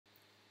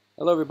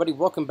Hello everybody,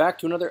 welcome back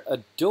to another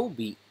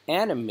Adobe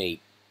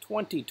Animate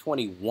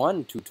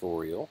 2021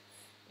 tutorial.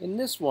 In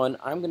this one,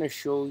 I'm going to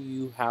show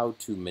you how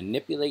to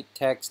manipulate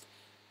text,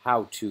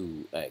 how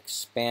to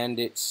expand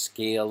it,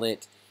 scale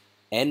it,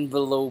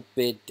 envelope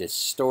it,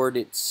 distort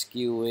it,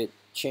 skew it,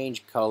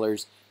 change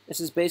colors.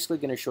 This is basically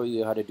going to show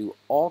you how to do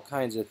all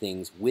kinds of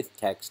things with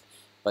text,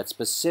 but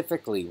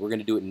specifically we're going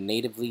to do it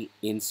natively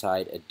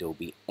inside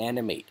Adobe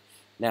Animate.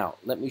 Now,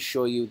 let me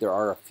show you, there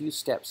are a few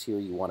steps here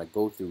you want to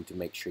go through to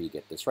make sure you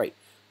get this right.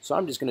 So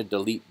I'm just going to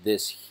delete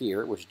this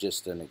here, which is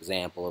just an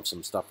example of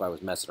some stuff I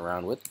was messing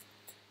around with.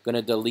 Going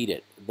to delete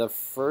it. The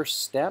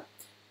first step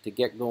to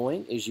get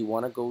going is you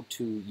want to go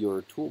to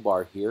your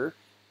toolbar here,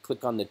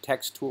 click on the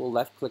text tool,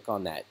 left click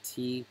on that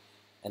T,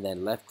 and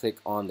then left click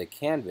on the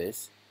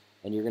canvas,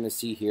 and you're going to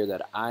see here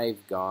that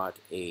I've got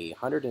a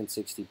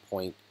 160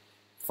 point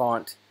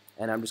font,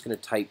 and I'm just going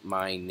to type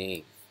my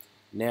name.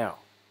 Now,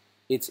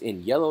 it's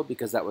in yellow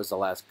because that was the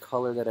last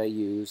color that I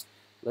used.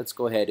 Let's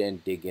go ahead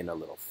and dig in a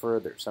little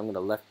further. So I'm going to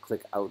left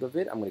click out of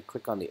it. I'm going to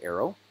click on the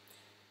arrow.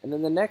 And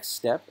then the next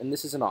step, and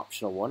this is an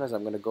optional one, is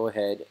I'm going to go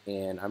ahead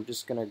and I'm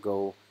just going to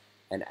go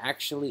and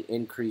actually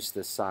increase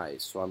the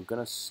size. So I'm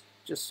going to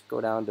just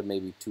go down to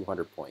maybe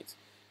 200 points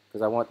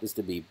because I want this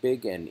to be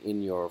big and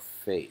in your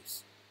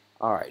face.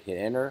 All right, hit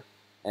enter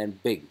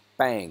and big,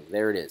 bang,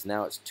 there it is.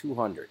 Now it's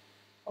 200.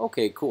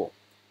 Okay, cool.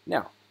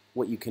 Now,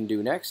 what you can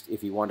do next,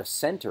 if you want to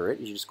center it,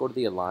 is you just go to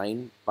the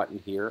Align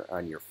button here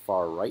on your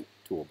far right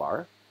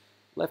toolbar.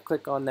 Left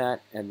click on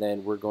that, and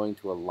then we're going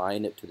to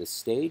align it to the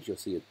stage. You'll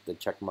see the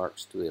check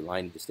marks to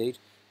align to the stage.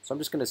 So I'm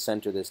just going to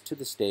center this to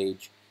the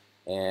stage,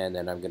 and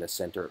then I'm going to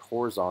center it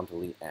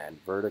horizontally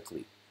and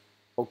vertically.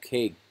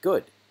 Okay,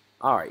 good.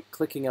 All right,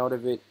 clicking out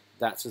of it,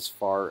 that's as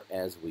far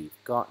as we've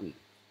gotten.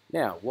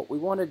 Now, what we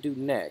want to do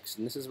next,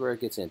 and this is where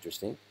it gets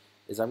interesting,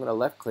 is I'm going to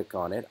left click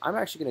on it. I'm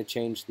actually going to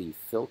change the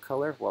fill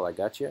color while I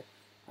got you.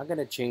 I'm going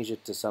to change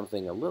it to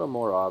something a little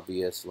more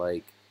obvious,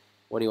 like,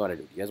 what do you want to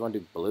do? Do you guys want to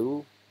do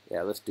blue?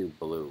 Yeah, let's do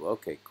blue.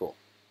 Okay, cool.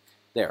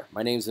 There,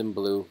 my name's in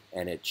blue,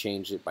 and it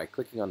changed it by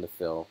clicking on the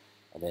fill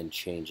and then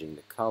changing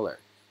the color.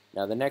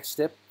 Now the next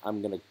step,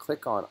 I'm going to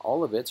click on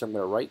all of it, so I'm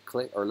going to right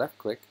click or left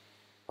click,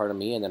 pardon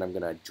me, and then I'm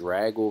going to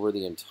drag over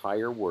the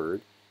entire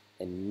word.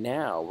 And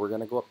now we're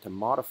going to go up to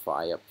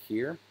modify up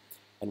here,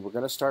 and we're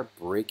going to start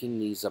breaking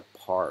these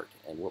apart.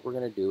 And what we're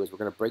going to do is we're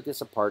going to break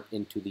this apart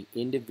into the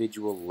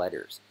individual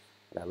letters.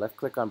 And I left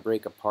click on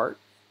break apart.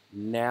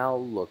 Now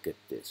look at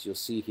this. You'll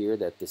see here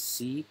that the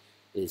C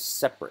is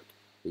separate.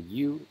 The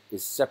U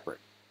is separate.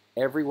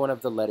 Every one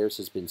of the letters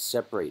has been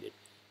separated.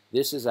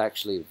 This is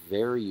actually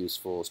very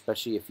useful,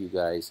 especially if you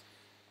guys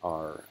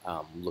are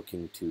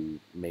looking to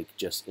make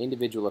just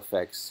individual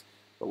effects,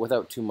 but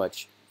without too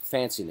much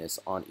fanciness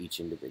on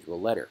each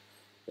individual letter.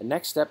 The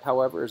next step,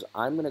 however, is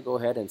I'm going to go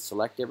ahead and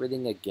select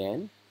everything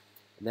again,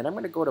 and then I'm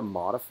going to go to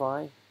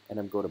modify, and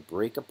I'm going to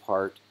break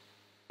apart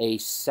a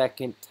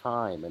second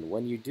time. And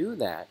when you do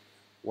that,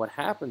 what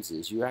happens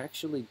is you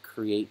actually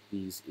create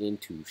these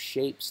into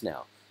shapes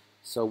now.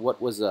 So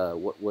what was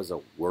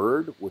a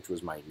word, which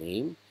was my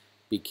name,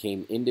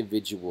 became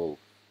individual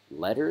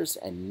letters,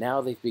 and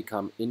now they've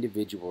become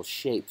individual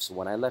shapes.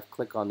 When I left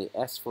click on the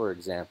S, for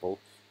example,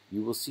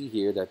 you will see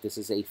here that this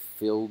is a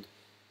filled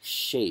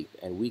shape,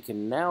 and we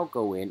can now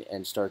go in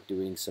and start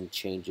doing some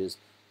changes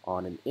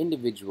on an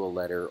individual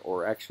letter,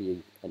 or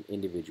actually an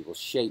individual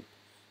shape.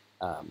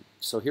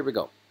 So here we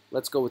go.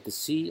 Let's go with the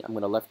C. I'm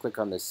going to left click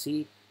on the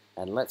C,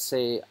 and let's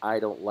say I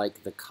don't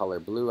like the color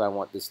blue. I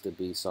want this to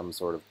be some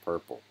sort of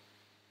purple.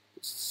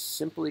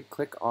 Simply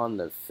click on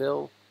the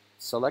fill,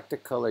 select a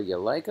color you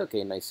like.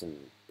 Okay, nice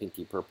and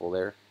pinky purple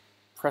there.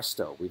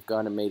 Presto, we've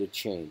gone and made a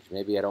change.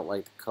 Maybe I don't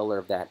like the color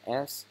of that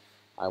S.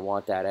 I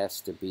want that S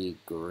to be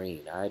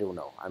green. I don't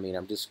know. I mean,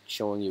 I'm just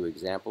showing you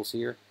examples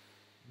here.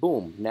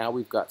 Boom, now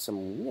we've got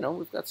some,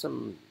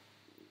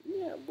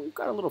 we've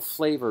got a little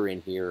flavor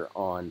in here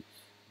on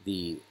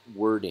the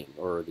wording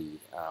or the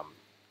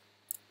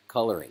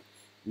coloring.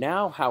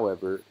 Now,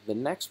 however, the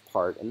next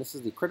part, and this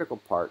is the critical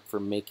part for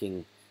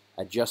making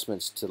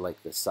adjustments to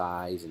like the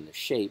size and the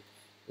shape,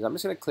 is I'm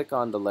just going to click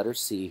on the letter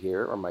C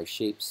here, or my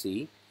shape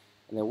C,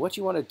 and then what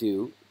you want to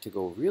do to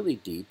go really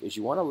deep is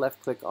you want to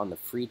left click on the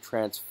free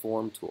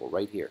transform tool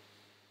right here.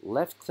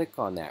 Left click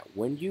on that.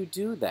 When you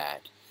do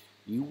that,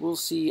 you will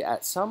see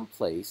at some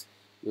place,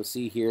 you'll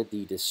see here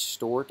the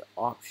distort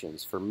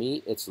options. For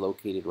me, it's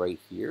located right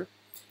here,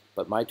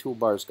 but my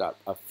toolbar's got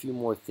a few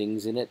more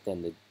things in it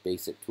than the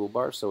basic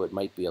toolbar, so it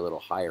might be a little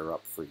higher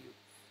up for you.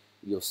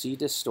 You'll see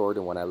distort,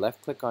 and when I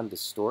left click on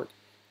distort,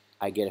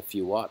 I get a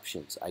few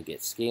options. I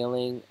get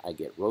scaling, I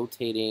get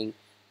rotating,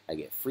 I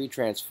get free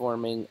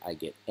transforming, I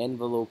get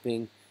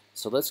enveloping.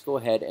 So let's go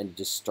ahead and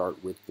just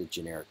start with the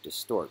generic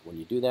distort. When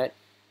you do that,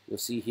 you'll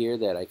see here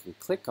that I can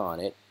click on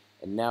it,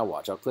 and now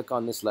watch. I'll click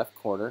on this left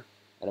corner,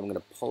 and I'm going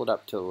to pull it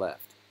up to the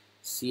left.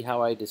 See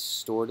how I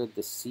distorted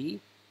the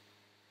C?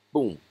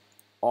 Boom.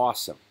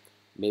 Awesome.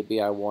 Maybe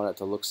I want it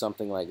to look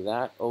something like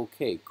that.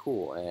 Okay,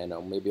 cool. And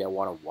maybe I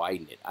want to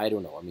widen it. I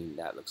don't know. I mean,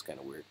 that looks kind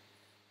of weird.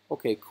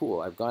 Okay,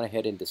 cool. I've gone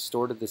ahead and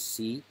distorted the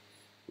C.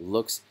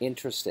 looks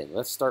interesting.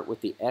 Let's start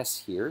with the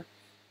S here,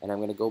 and I'm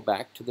going to go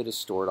back to the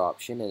distort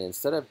option, and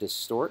instead of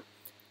distort,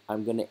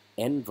 I'm going to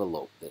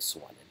envelope this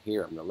one. And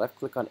here, I'm going to left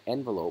click on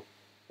envelope,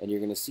 and you're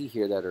going to see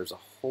here that there's a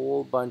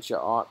whole bunch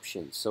of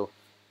options. So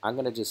I'm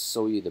going to just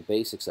show you the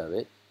basics of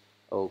it.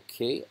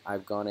 Okay,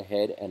 I've gone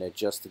ahead and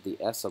adjusted the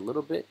S a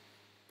little bit.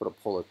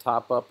 Pull the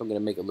top up. I'm going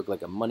to make it look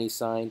like a money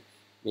sign.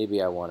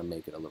 Maybe I want to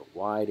make it a little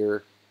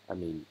wider. I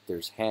mean,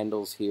 there's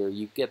handles here.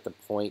 You get the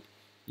point.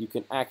 You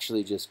can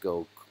actually just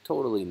go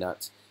totally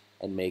nuts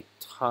and make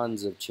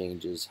tons of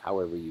changes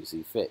however you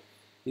see fit.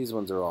 These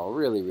ones are all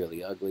really,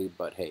 really ugly,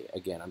 but hey,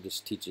 again, I'm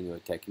just teaching you a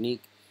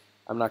technique.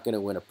 I'm not going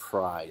to win a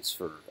prize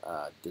for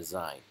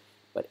design,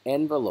 but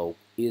envelope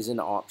is an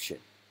option.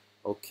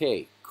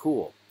 Okay,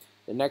 cool.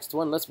 The next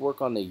one, let's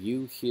work on the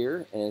U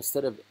here, and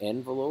instead of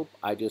envelope,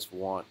 I just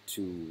want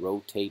to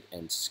rotate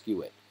and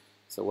skew it.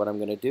 So what I'm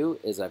going to do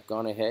is I've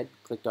gone ahead,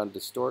 clicked on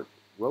distort,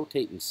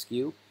 rotate and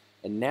skew,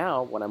 and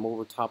now when I'm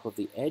over top of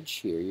the edge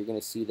here, you're going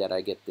to see that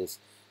I get this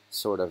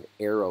sort of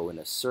arrow in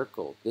a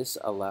circle. This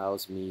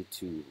allows me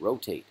to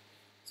rotate.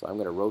 So I'm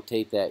going to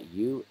rotate that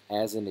U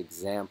as an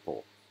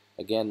example.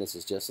 Again, this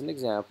is just an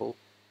example,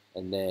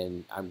 and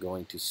then I'm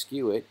going to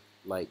skew it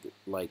like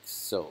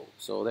so.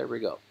 So there we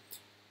go.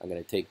 I'm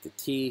going to take the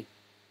T,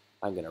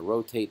 I'm going to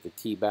rotate the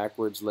T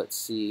backwards. Let's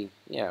see.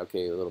 Yeah,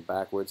 okay, a little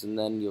backwards, and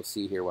then you'll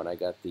see here when I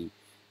got the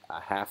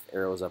half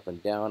arrows up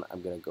and down,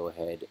 I'm going to go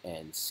ahead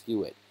and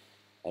skew it.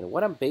 And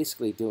what I'm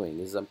basically doing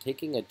is I'm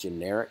taking a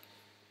generic,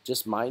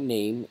 just my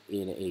name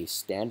in a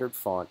standard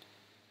font,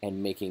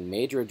 and making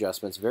major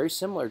adjustments, very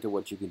similar to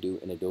what you can do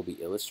in Adobe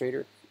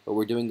Illustrator, but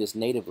we're doing this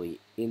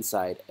natively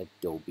inside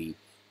Adobe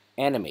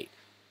Animate.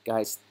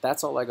 Guys,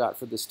 that's all I got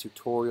for this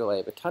tutorial. I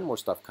have a ton more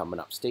stuff coming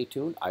up. Stay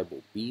tuned. I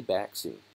will be back soon.